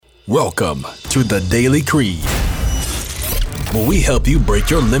Welcome to the Daily Creed, where we help you break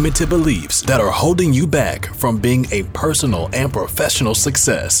your limited beliefs that are holding you back from being a personal and professional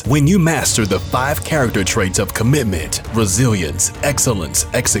success. When you master the 5 character traits of commitment, resilience, excellence,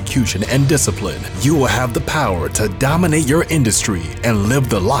 execution, and discipline, you will have the power to dominate your industry and live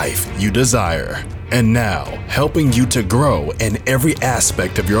the life you desire. And now, helping you to grow in every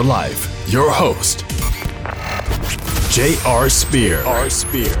aspect of your life, your host, J.R. Spear.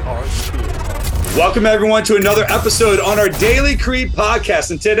 Welcome, everyone, to another episode on our Daily Creed podcast.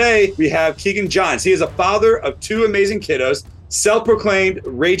 And today we have Keegan Johns. He is a father of 2 amazing kiddos, self-proclaimed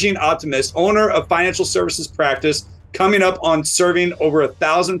raging optimist, owner of financial services practice, coming up on serving over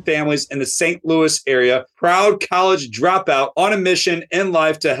 1,000 families in the St. Louis area, proud college dropout on a mission in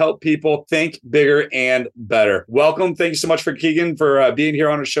life to help people think bigger and better. Welcome. Thank you so much for Keegan for being here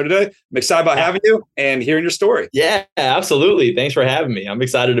on our show today. I'm excited about having you and hearing your story. Yeah, absolutely. Thanks for having me. I'm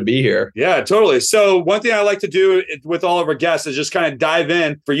excited to be here. Yeah, totally. So one thing I like to do with all of our guests is just kind of dive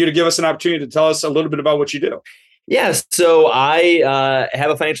in for you to give us an opportunity to tell us a little bit about what you do. Yeah, so I have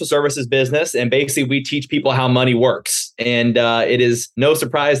a financial services business, and basically we teach people how money works. And it is no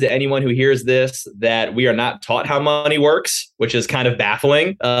surprise to anyone who hears this that we are not taught how money works, which is kind of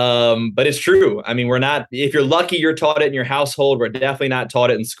baffling. But it's true. I mean, we're not, if you're lucky, you're taught it in your household. We're definitely not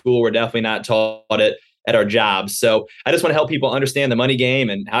taught it in school. We're definitely not taught it at our jobs. So I just want to help people understand the money game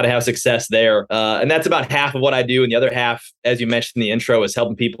and how to have success there. And that's about half of what I do. And the other half, as you mentioned in the intro, is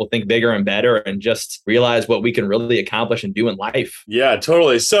helping people think bigger and better and just realize what we can really accomplish and do in life. Yeah,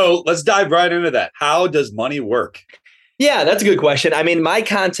 totally. So let's dive right into that. How does money work? Yeah, that's a good question. I mean, my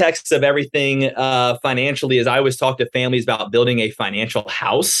context of everything financially is I always talk to families about building a financial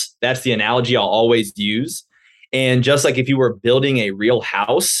house. That's the analogy I'll always use. And just like if you were building a real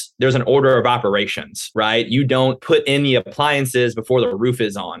house, there's an order of operations, right? You don't put in the appliances before the roof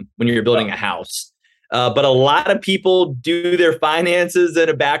is on when you're building a house. But a lot of people do their finances in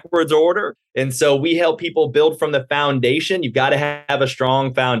a backwards order. And so we help people build from the foundation. You've got to have a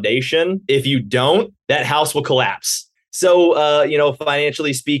strong foundation. If you don't, that house will collapse. So,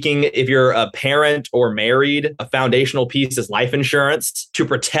 financially speaking, if you're a parent or married, a foundational piece is life insurance to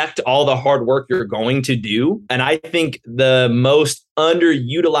protect all the hard work you're going to do. And I think the most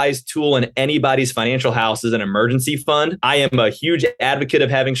underutilized tool in anybody's financial house is an emergency fund. I am a huge advocate of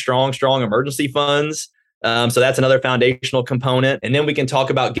having strong emergency funds. So that's another foundational component. And then we can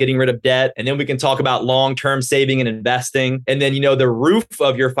talk about getting rid of debt. And then we can talk about long-term saving and investing. And then, the roof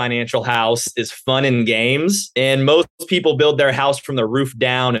of your financial house is fun and games. And most people build their house from the roof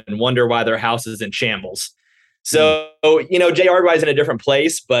down and wonder why their house is in shambles. So, JR, everybody's in a different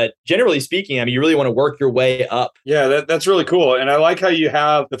place, but generally speaking, I mean, you really want to work your way up. Yeah, that's really cool. And I like how you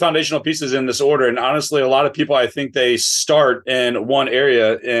have the foundational pieces in this order. And honestly, a lot of people, I think they start in one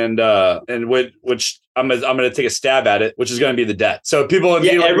area and which I'm going to take a stab at it, which is going to be the debt. So people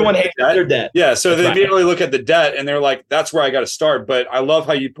everyone hates their debt. Yeah. So they immediately look at the debt and they're like, that's where I got to start. But I love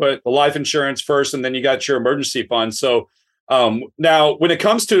how you put the life insurance first and then you got your emergency fund. So now, when it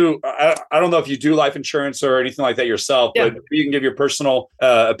comes to, I don't know if you do life insurance or anything like that yourself, but you can give your personal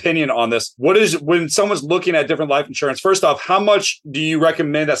opinion on this. When someone's looking at different life insurance, first off, how much do you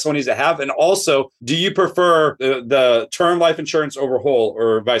recommend that someone needs to have? And also, do you prefer the term life insurance over whole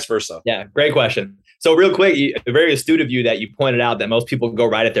or vice versa? Yeah, great question. So real quick, very astute of you that you pointed out that most people go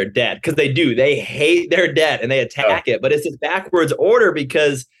right at their debt because they do. They hate their debt and they attack it. But it's this backwards order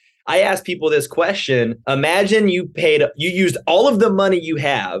because I ask people this question. Imagine you used all of the money you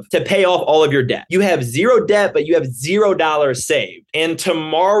have to pay off all of your debt. You have 0 debt, but you have $0 saved. And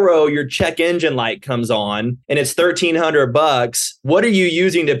tomorrow your check engine light comes on and it's $1,300. What are you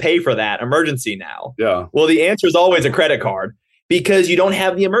using to pay for that emergency now? Yeah. Well, the answer is always a credit card. Because you don't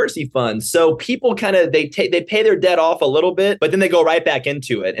have the emergency fund. So people they pay their debt off a little bit, but then they go right back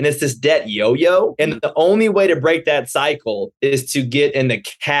into it. And it's this debt yo-yo. And the only way to break that cycle is to get in the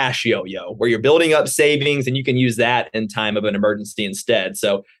cash yo-yo, where you're building up savings and you can use that in time of an emergency instead.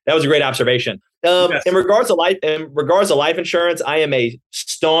 So that was a great observation. Yes. In regards to life insurance, I am a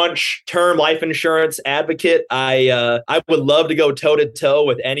staunch term life insurance advocate. I would love to go toe to toe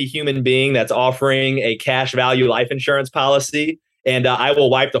with any human being that's offering a cash value life insurance policy, and I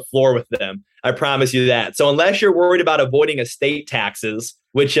will wipe the floor with them. I promise you that. So unless you're worried about avoiding estate taxes,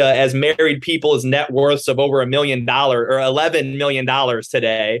 which as married people is net worths of over $1 million or $11 million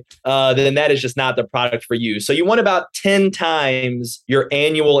today, then that is just not the product for you. So you want about 10 times your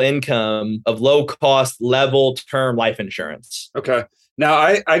annual income of low cost level term life insurance. Okay. Now,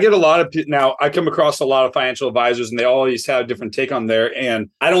 I get a lot of, now I come across a lot of financial advisors and they always have a different take on there. And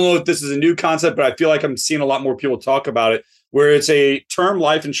I don't know if this is a new concept, but I feel like I'm seeing a lot more people talk about it. where it's a term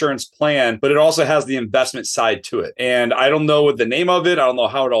life insurance plan, but it also has the investment side to it. And I don't know what the name of it. I don't know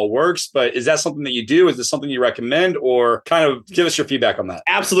how it all works, but is that something that you do? Is this something you recommend, or kind of give us your feedback on that?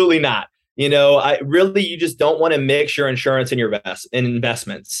 Absolutely not. You just don't want to mix your insurance and your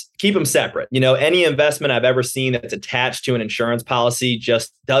investments. Keep them separate. Any investment I've ever seen that's attached to an insurance policy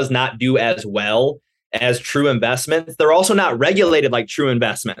just does not do as well as true investments. They're also not regulated like true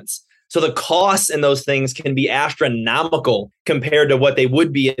investments. So the costs in those things can be astronomical compared to what they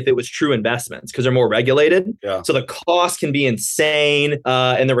would be if it was true investments, because they're more regulated. Yeah. So the cost can be insane,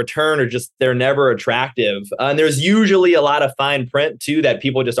 and the return they're never attractive. And there's usually a lot of fine print too that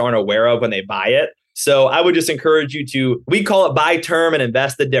people just aren't aware of when they buy it. So I would just encourage you we call it buy term and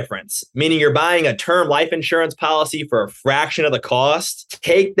invest the difference, meaning you're buying a term life insurance policy for a fraction of the cost.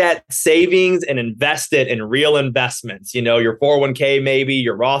 Take that savings and invest it in real investments, your 401k, maybe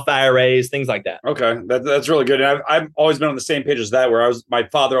your Roth IRAs, things like that. Okay. That's really good. And I've always been on the same page as that, where my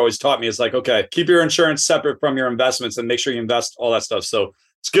father always taught me, it's like, okay, keep your insurance separate from your investments and make sure you invest all that stuff. So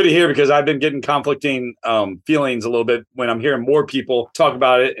it's good to hear, because I've been getting conflicting feelings a little bit when I'm hearing more people talk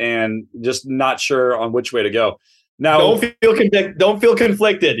about it and just not sure on which way to go. Now, don't feel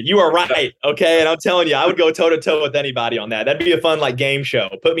conflicted. You are right. Okay. And I'm telling you, I would go toe to toe with anybody on that. That'd be a fun game show.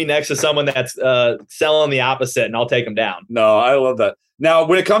 Put me next to someone that's selling the opposite and I'll take them down. No, I love that. Now,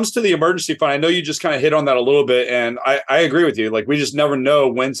 when it comes to the emergency fund, I know you just kind of hit on that a little bit, and I agree with you. Like, we just never know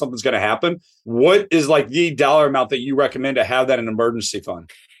when something's going to happen. What is the dollar amount that you recommend to have that in an emergency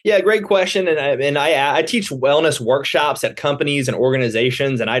fund? Yeah, great question. And I teach wellness workshops at companies and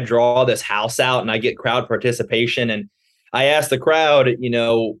organizations, and I draw this house out and I get crowd participation. And I ask the crowd,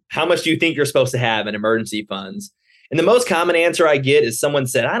 how much do you think you're supposed to have in emergency funds? And the most common answer I get is someone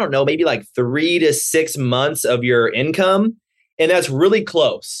said, I don't know, maybe 3 to 6 months of your income. And that's really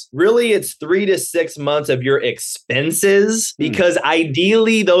close. Really, it's 3 to 6 months of your expenses, because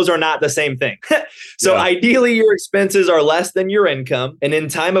ideally those are not the same thing. So Ideally your expenses are less than your income. And in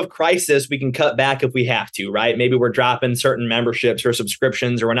time of crisis, we can cut back if we have to, right? Maybe we're dropping certain memberships or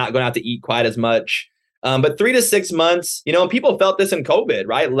subscriptions, or we're not going out to eat quite as much. But 3 to 6 months, and people felt this in COVID,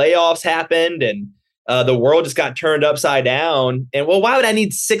 right? Layoffs happened and the world just got turned upside down. And why would I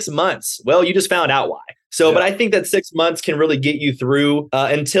need 6 months? Well, you just found out why. So, But I think that 6 months can really get you through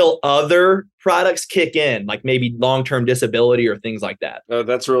until other products kick in, like maybe long-term disability or things like that.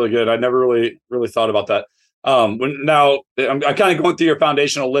 That's really good. I never really thought about that. Now I'm kind of going through your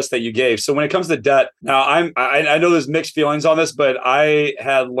foundational list that you gave. So when it comes to debt, now I know there's mixed feelings on this, but I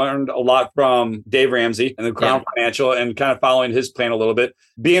had learned a lot from Dave Ramsey and the Crown Financial, and kind of following his plan a little bit.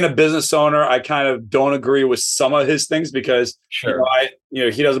 Being a business owner, I kind of don't agree with some of his things, because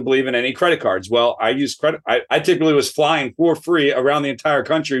he doesn't believe in any credit cards. Well, I use credit. I typically was flying for free around the entire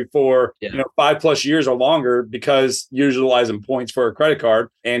country for 5+ years or longer, because utilizing points for a credit card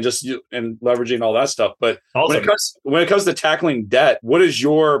and leveraging all that stuff. But awesome. When it comes to tackling debt, what is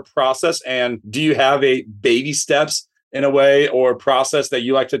your process, and do you have a baby steps in a way or process that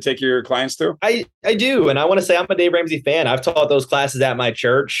you like to take your clients through? I do. And I want to say I'm a Dave Ramsey fan. I've taught those classes at my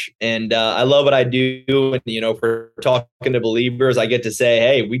church, and I love what I do. And, for talking to believers, I get to say,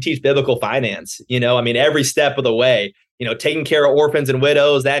 hey, we teach biblical finance, every step of the way. Taking care of orphans and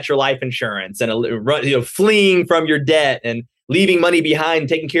widows, that's your life insurance, and fleeing from your debt and leaving money behind,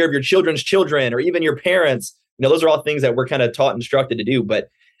 taking care of your children's children, or even your parents. Those are all things that we're kind of taught and instructed to do. But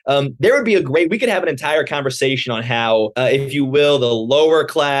there would be we could have an entire conversation on how, if you will, the lower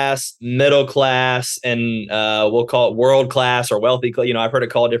class, middle class, and we'll call it world class or wealthy, I've heard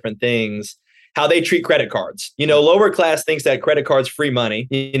it called different things, how they treat credit cards. Lower class thinks that credit cards free money.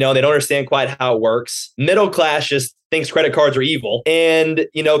 They don't understand quite how it works. Middle class just thinks credit cards are evil. And,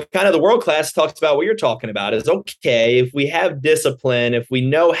 kind of the world class talks about what you're talking about is, okay, if we have discipline, if we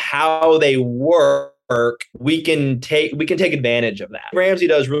know how they work, we can take advantage of that. Ramsey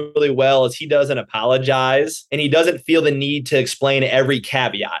does really well is he doesn't apologize, and he doesn't feel the need to explain every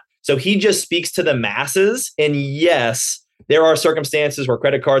caveat. So he just speaks to the masses. And yes, there are circumstances where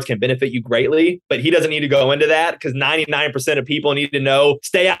credit cards can benefit you greatly, but he doesn't need to go into that, because 99% of people need to know,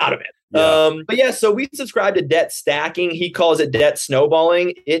 stay out of it. So we subscribe to debt stacking. He calls it debt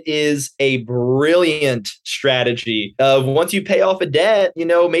snowballing. It is a brilliant strategy of, once you pay off a debt,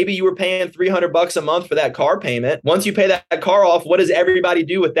 maybe you were paying $300 a month for that car payment. Once you pay that car off, what does everybody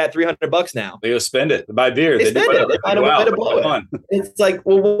do with that $300 now? They go spend it. They buy beer. They spend it. They find a way to blow it. It's like,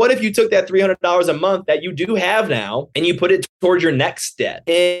 well, what if you took that $300 a month that you do have now and you put it towards your next debt?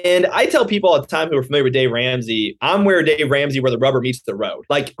 And I tell people all the time who are familiar with Dave Ramsey, I'm where Dave Ramsey, where the rubber meets the road.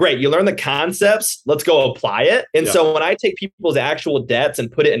 Like, great, you learn learn the concepts. Let's go apply it. And so when I take people's actual debts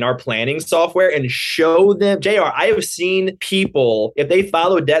and put it in our planning software and show them, JR, I have seen people, if they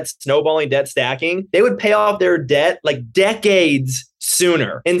follow debt snowballing, debt stacking, they would pay off their debt like decades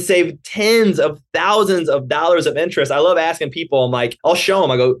sooner and save tens of thousands of dollars of interest. I love asking people, I'm like, I'll show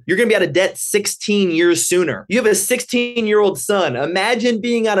them. I go, you're going to be out of debt 16 years sooner. You have a 16-year-old son. Imagine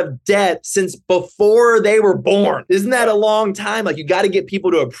being out of debt since before they were born. Isn't that a long time? Like, you got to get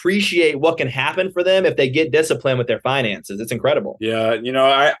people to appreciate what can happen for them if they get disciplined with their finances. It's incredible. Yeah.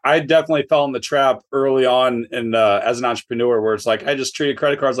 I definitely fell in the trap early on and as an entrepreneur where it's like, I just treated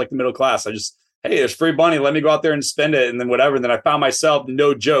credit cards like the middle class. Hey, there's free money. Let me go out there and spend it. And then whatever. And then I found myself,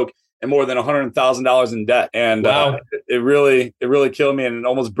 no joke, in more than $100,000 in debt. And wow. It really killed me and it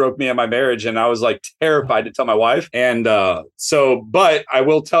almost broke me in my marriage. And I was like terrified to tell my wife. And but I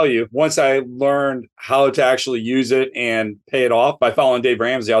will tell you, once I learned how to actually use it and pay it off by following Dave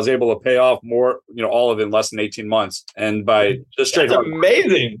Ramsey, I was able to pay off more, all of it in less than 18 months. And by just straight. That's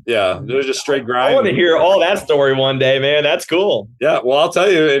amazing. Yeah. It was just straight grind. I want to hear all that story one day, man. That's cool. Yeah. Well, I'll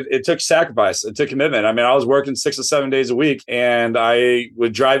tell you, it took sacrifice. It took commitment. I mean, I was working 6 or 7 days a week and I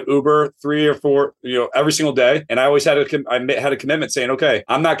would drive Uber 3 or 4, every single day. And I always had a commitment saying, okay,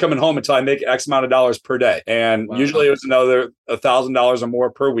 I'm not coming home until I make X amount of dollars per day. And usually it was another $1,000 or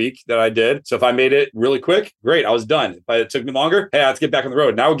more per week that I did. So if I made it really quick, great, I was done. If it took me longer, hey, I have to get back on the road.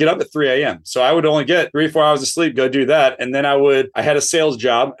 And I would get up at 3 a.m. So I would only get 3 or 4 hours of sleep, go do that. And then I had a sales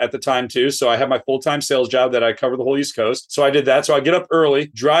job at the time too. So I had my full-time sales job that I covered the whole East Coast. So I did that. So I get up early,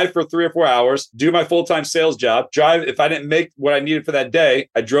 drive for 3 or 4 hours, do my full-time sales job, drive. If I didn't make what I needed for that day,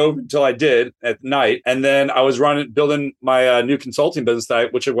 I drove until I did at night. And then I was building my new consulting business,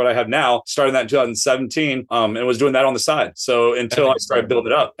 which is what I have now, started that in 2017 and was doing that on the side. So until I started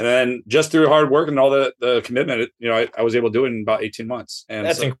building it up. And then just through hard work and all the commitment, I was able to do it in about 18 months. And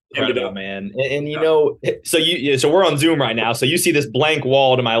that's incredible, man. And so we're on Zoom right now. So you see this blank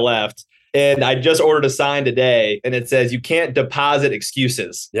wall to my left. And I just ordered a sign today and it says, you can't deposit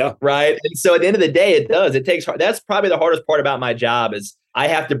excuses. Yeah. Right. And so at the end of the day, it takes hard. That's probably the hardest part about my job is I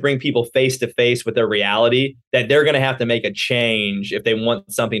have to bring people face to face with their reality that they're going to have to make a change if they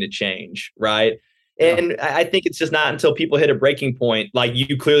want something to change. Right. And I think it's just not until people hit a breaking point like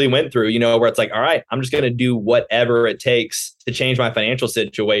you clearly went through, where it's like, all right, I'm just going to do whatever it takes to change my financial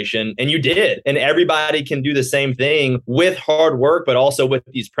situation. And you did. And everybody can do the same thing with hard work, but also with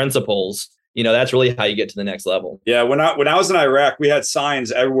these principles. That's really how you get to the next level. Yeah. When I was in Iraq, we had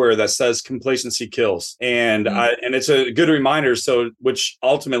signs everywhere that says complacency kills. And and it's a good reminder. So which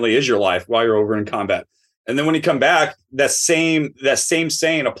ultimately is your life while you're over in combat. And then when you come back, that same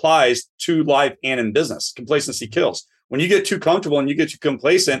saying applies to life and in business. Complacency kills. When you get too comfortable and you get too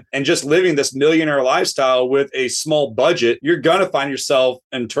complacent and just living this millionaire lifestyle with a small budget, you're going to find yourself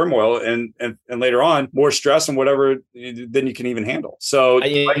in turmoil and later on more stress and whatever than you can even handle. So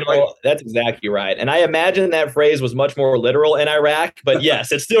that's exactly right. And I imagine that phrase was much more literal in Iraq, but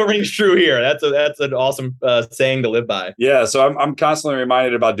yes, it still rings true here. That's an awesome saying to live by. Yeah. So I'm constantly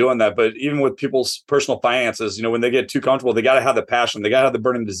reminded about doing that. But even with people's personal finances, when they get too comfortable, they got to have the passion, they got to have the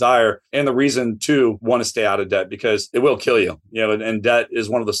burning desire and the reason to want to stay out of debt because it will kill you, and debt is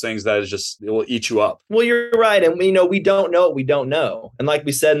one of those things that it will eat you up. Well, you're right. And we don't know what we don't know. And like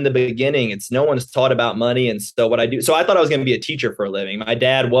we said in the beginning, no one's taught about money. And so what I do, so I thought I was going to be a teacher for a living. My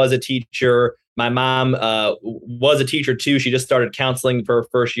dad was a teacher. My mom was a teacher too. She just started counseling for her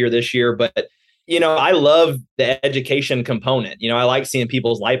first year this year. But I love the education component. I like seeing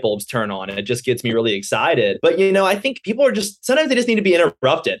people's light bulbs turn on and it just gets me really excited. But, I think people are sometimes they just need to be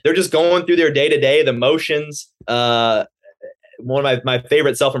interrupted. They're just going through their day-to-day, the motions. One of my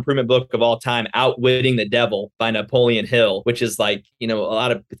favorite self-improvement book of all time, Outwitting the Devil by Napoleon Hill, which is like, a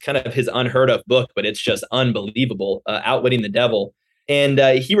lot of kind of his unheard of book, but it's just unbelievable. Outwitting the Devil. And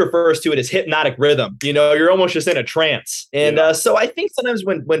he refers to it as hypnotic rhythm. You're almost just in a trance. And so I think sometimes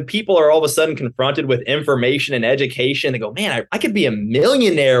when people are all of a sudden confronted with information and education, they go, man, I could be a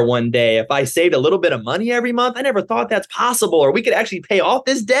millionaire one day if I saved a little bit of money every month. I never thought that's possible. Or we could actually pay off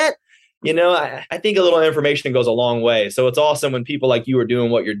this debt. I think a little information goes a long way. So it's awesome when people like you are doing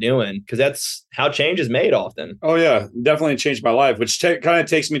what you're doing, because that's how change is made often. Oh, yeah, definitely changed my life, which kind of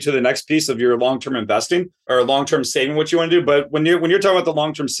takes me to the next piece of your long-term investing or long-term saving, what you want to do. But when you're talking about the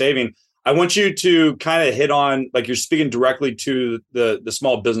long-term saving, I want you to kind of hit on, like, you're speaking directly to the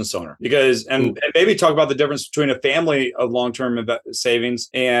small business owner, because, and maybe talk about the difference between a family of long-term savings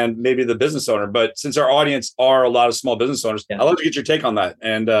and maybe the business owner. But since our audience are a lot of small business owners, I'd love to get your take on that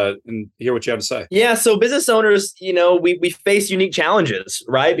and hear what you have to say. Yeah. So business owners, we face unique challenges,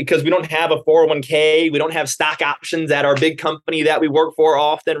 right? Because we don't have a 401k, we don't have stock options at our big company that we work for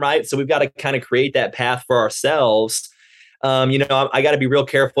often, right? So we've got to kind of create that path for ourselves. I got to be real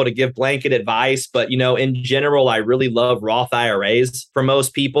careful to give blanket advice, but, in general, I really love Roth IRAs for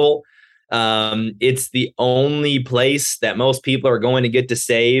most people. It's the only place that most people are going to get to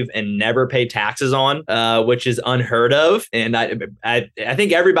save and never pay taxes on, which is unheard of. And I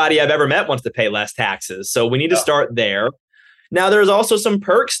think everybody I've ever met wants to pay less taxes. So we need to start there. Now, there's also some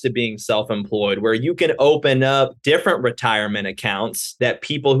perks to being self-employed where you can open up different retirement accounts that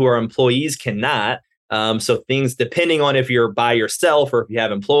people who are employees cannot. So things depending on if you're by yourself or if you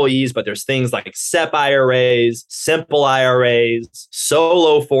have employees, but there's things like SEP IRAs, simple IRAs,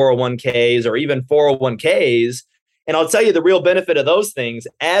 solo 401ks, or even 401ks. And I'll tell you the real benefit of those things.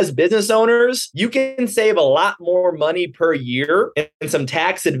 As business owners, you can save a lot more money per year in some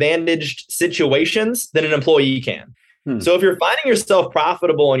tax advantaged situations than an employee can. So if you're finding yourself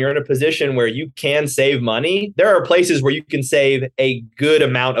profitable and you're in a position where you can save money, there are places where you can save a good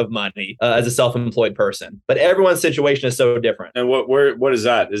amount of money as a self-employed person. But everyone's situation is so different. And what is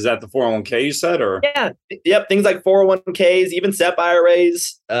that? Is that the 401k you said, or? Yeah. Yep. Things like 401ks, even SEP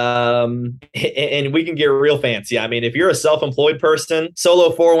IRAs. And we can get real fancy. I mean, if you're a self-employed person,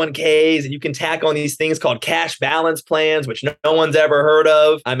 solo 401ks, and you can tack on these things called cash balance plans, which no one's ever heard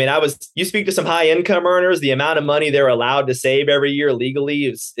of. I mean, you speak to some high income earners, the amount of money they're allowed to save every year legally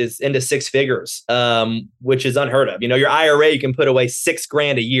is into six figures, which is unheard of. Your IRA, you can put away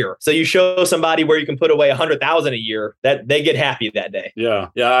 $6,000 a year. So you show somebody where you can put away $100,000 a year, that they get happy that day. Yeah.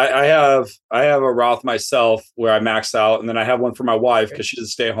 I have a Roth myself where I maxed out, and then I have one for my wife because she's a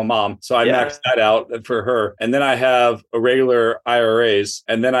stay-at-home mom. So I maxed that out for her. And then I have a regular IRAs,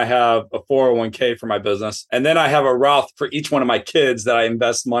 and then I have a 401k for my business. And then I have a Roth for each one of my kids that I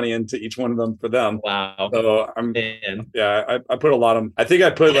invest money into each one of them for them. Wow. So I put a lot of, I think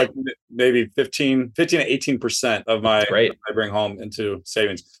I put like maybe 15 to 18% of my I bring home into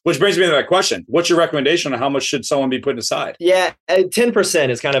savings, which brings me to that question. What's your recommendation on how much should someone be putting aside? Yeah, 10%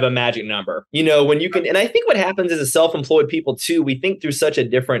 is kind of a magic number. When you can, and I think what happens as a self-employed people too, we think through such a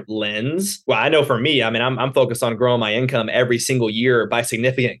different lens. Well, I know for me, I mean, I'm focused on growing my income every single year by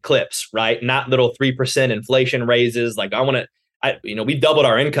significant clips, right? Not little 3% inflation raises. Like we've doubled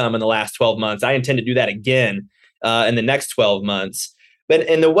our income in the last 12 months. I intend to do that again in the next 12 months.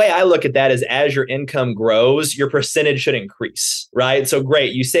 And the way I look at that is as your income grows, your percentage should increase, right? So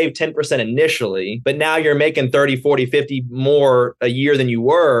great, you save 10% initially, but now you're making 30, 40, 50 more a year than you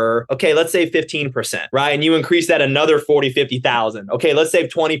were. Okay, let's save 15%, right? And you increase that another 40, 50,000. Okay, let's save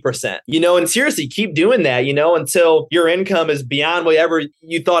 20%. And seriously, keep doing that, until your income is beyond whatever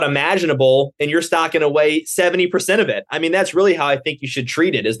you thought imaginable and you're stocking away 70% of it. I mean, that's really how I think you should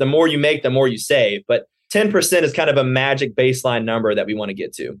treat it, is the more you make, the more you save. But 10% is kind of a magic baseline number that we want to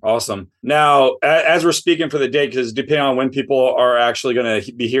get to. Awesome. Now, as we're speaking for the date, because depending on when people are actually going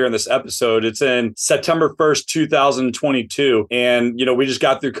to be hearing this episode, it's in September 1st, 2022. And, we just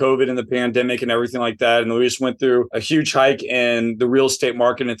got through COVID and the pandemic and everything like that. And we just went through a huge hike in the real estate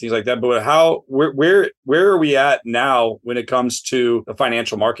market and things like that. But where are we at now when it comes to the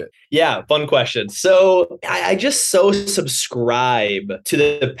financial market? Yeah, fun question. So I just so subscribe to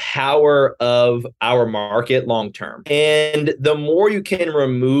the power of our market long term. And the more you can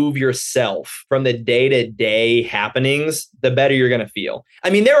remove yourself from the day-to-day happenings, the better you're going to feel.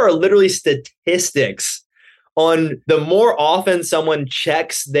 I mean, there are literally statistics on the more often someone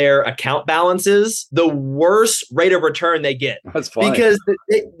checks their account balances, the worse rate of return they get. That's funny. Because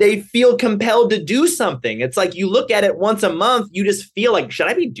they feel compelled to do something. It's like you look at it once a month, you just feel like, should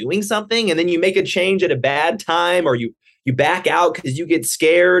I be doing something? And then you make a change at a bad time, or you back out because you get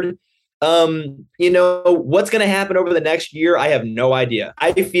scared. What's going to happen over the next year? I have no idea.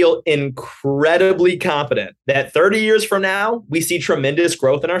 I feel incredibly confident that 30 years from now, we see tremendous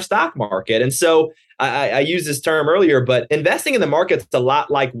growth in our stock market. And so I used this term earlier, but investing in the market's a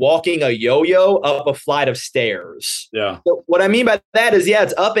lot like walking a yo-yo up a flight of stairs. Yeah. So what I mean by that is,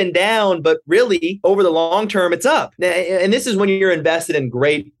 it's up and down, but really over the long term, it's up. And this is when you're invested in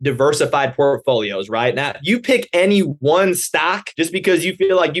great diversified portfolios, right? Now, you pick any one stock just because you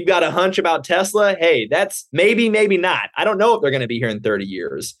feel like you've got a hunch about Tesla. Hey, that's maybe not. I don't know if they're going to be here in 30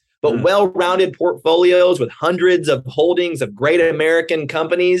 years. But well-rounded portfolios with hundreds of holdings of great American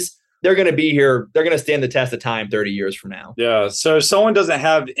companies they're going to be here. They're going to stand the test of time 30 years from now. Yeah. So if someone doesn't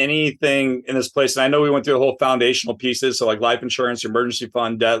have anything in this place, and I know we went through the whole foundational pieces, so like life insurance, emergency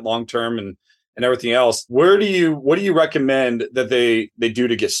fund, debt, long-term, and everything else, what do you recommend that they do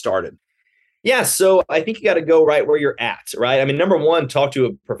to get started? Yeah, so I think you got to go right where you're at, right? I mean, number one, talk to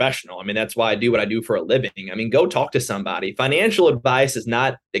a professional. I mean, that's why I do what I do for a living. I mean, go talk to somebody. Financial advice is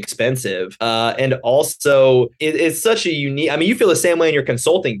not expensive. And also, it's such a unique, I mean, you feel the same way in your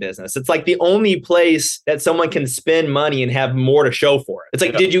consulting business. It's like the only place that someone can spend money and have more to show for it. It's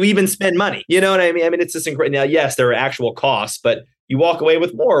like, did you even spend money? You know what I mean? I mean, it's just incredible. Now, yes, there are actual costs, but you walk away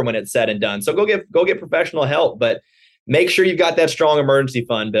with more when it's said and done. So go get professional help. But make sure you've got that strong emergency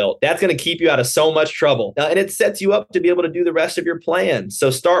fund built. That's going to keep you out of so much trouble. And it sets you up to be able to do the rest of your plan.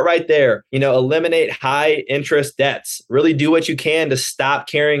 So start right there. Eliminate high interest debts. Really do what you can to stop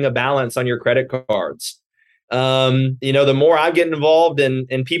carrying a balance on your credit cards. The more I get involved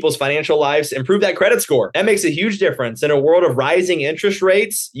in people's financial lives, improve that credit score. That makes a huge difference. In a world of rising interest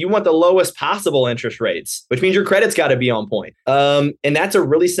rates, you want the lowest possible interest rates, which means your credit's got to be on point. And that's a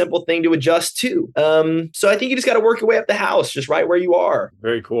really simple thing to adjust to. So I think you just got to work your way up the house, just right where you are.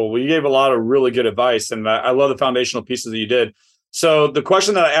 Very cool. Well, you gave a lot of really good advice, and I love the foundational pieces that you did. So the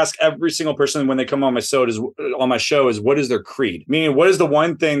question that I ask every single person when they come on my show is, what is their creed? Meaning, what is the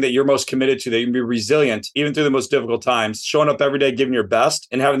one thing that you're most committed to that you can be resilient even through the most difficult times, showing up every day, giving your best,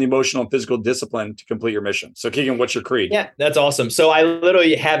 and having the emotional and physical discipline to complete your mission? So Keegan, what's your creed? Yeah, that's awesome. So I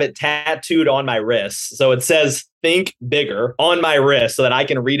literally have it tattooed on my wrist. So it says, think bigger on my wrist so that I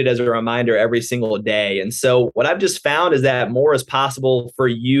can read it as a reminder every single day. And so what I've just found is that more is possible for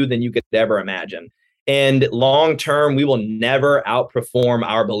you than you could ever imagine. And long term, we will never outperform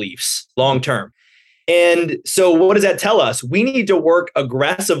our beliefs long term. And so what does that tell us? We need to work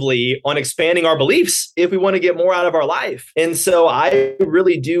aggressively on expanding our beliefs if we want to get more out of our life. And so I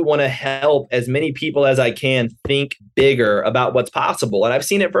really do want to help as many people as I can think bigger about what's possible. And I've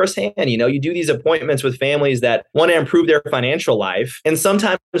seen it firsthand. You do these appointments with families that want to improve their financial life. And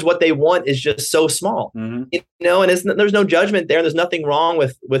sometimes what they want is just so small, and there's no judgment there. There's nothing wrong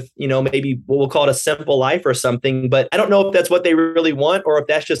with maybe what we'll call it a simple life or something. But I don't know if that's what they really want or if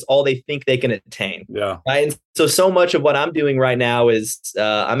that's just all they think they can attain. Yeah. Right. And so much of what I'm doing right now is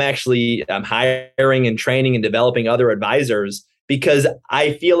I'm hiring and training and developing other advisors, because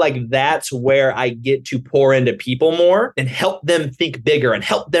I feel like that's where I get to pour into people more and help them think bigger and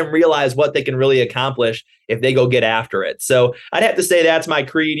help them realize what they can really accomplish if they go get after it. So I'd have to say that's my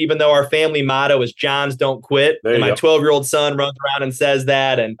creed, even though our family motto is Johns don't quit. And my 12-year-old son runs around and says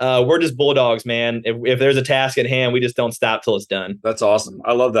that. And we're just bulldogs, man. If there's a task at hand, we just don't stop till it's done. That's awesome.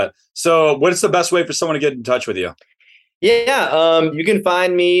 I love that. So what's the best way for someone to get in touch with you? Yeah, you can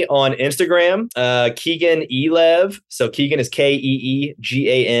find me on Instagram, Keegan Elev. So Keegan is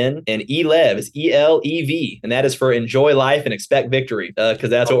Keegan, and Elev is ELEV, and that is for enjoy life and expect victory,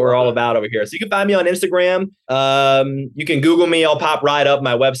 because that's what we're all about over here. So you can find me on Instagram. You can Google me; I'll pop right up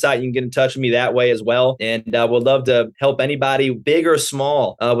my website. You can get in touch with me that way as well, and would love to help anybody, big or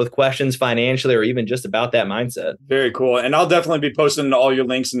small, with questions financially or even just about that mindset. Very cool, and I'll definitely be posting all your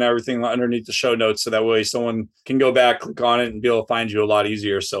links and everything underneath the show notes, so that way someone can go back, click on it, and be able to find you a lot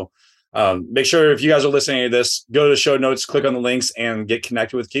easier. So make sure if you guys are listening to this, go to the show notes, click on the links, and get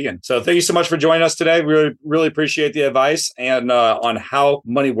connected with Keegan. So thank you so much for joining us today. We really appreciate the advice and on how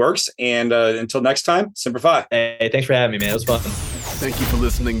money works. And until next time, Semper Fi. Hey, thanks for having me, man. It was fun. Thank you for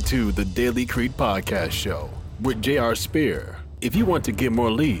listening to the Daily Creed Podcast Show with J.R. Spear. If you want to get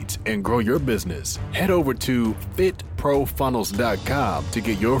more leads and grow your business, head over to fitprofunnels.com to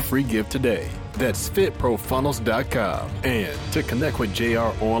get your free gift today. That's fitprofunnels.com. And to connect with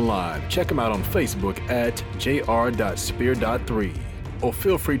JR online, check him out on Facebook at jr.spear.3. Or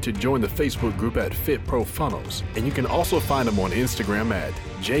feel free to join the Facebook group at Fit Pro Funnels. And you can also find him on Instagram at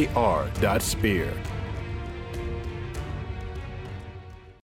jr.spear.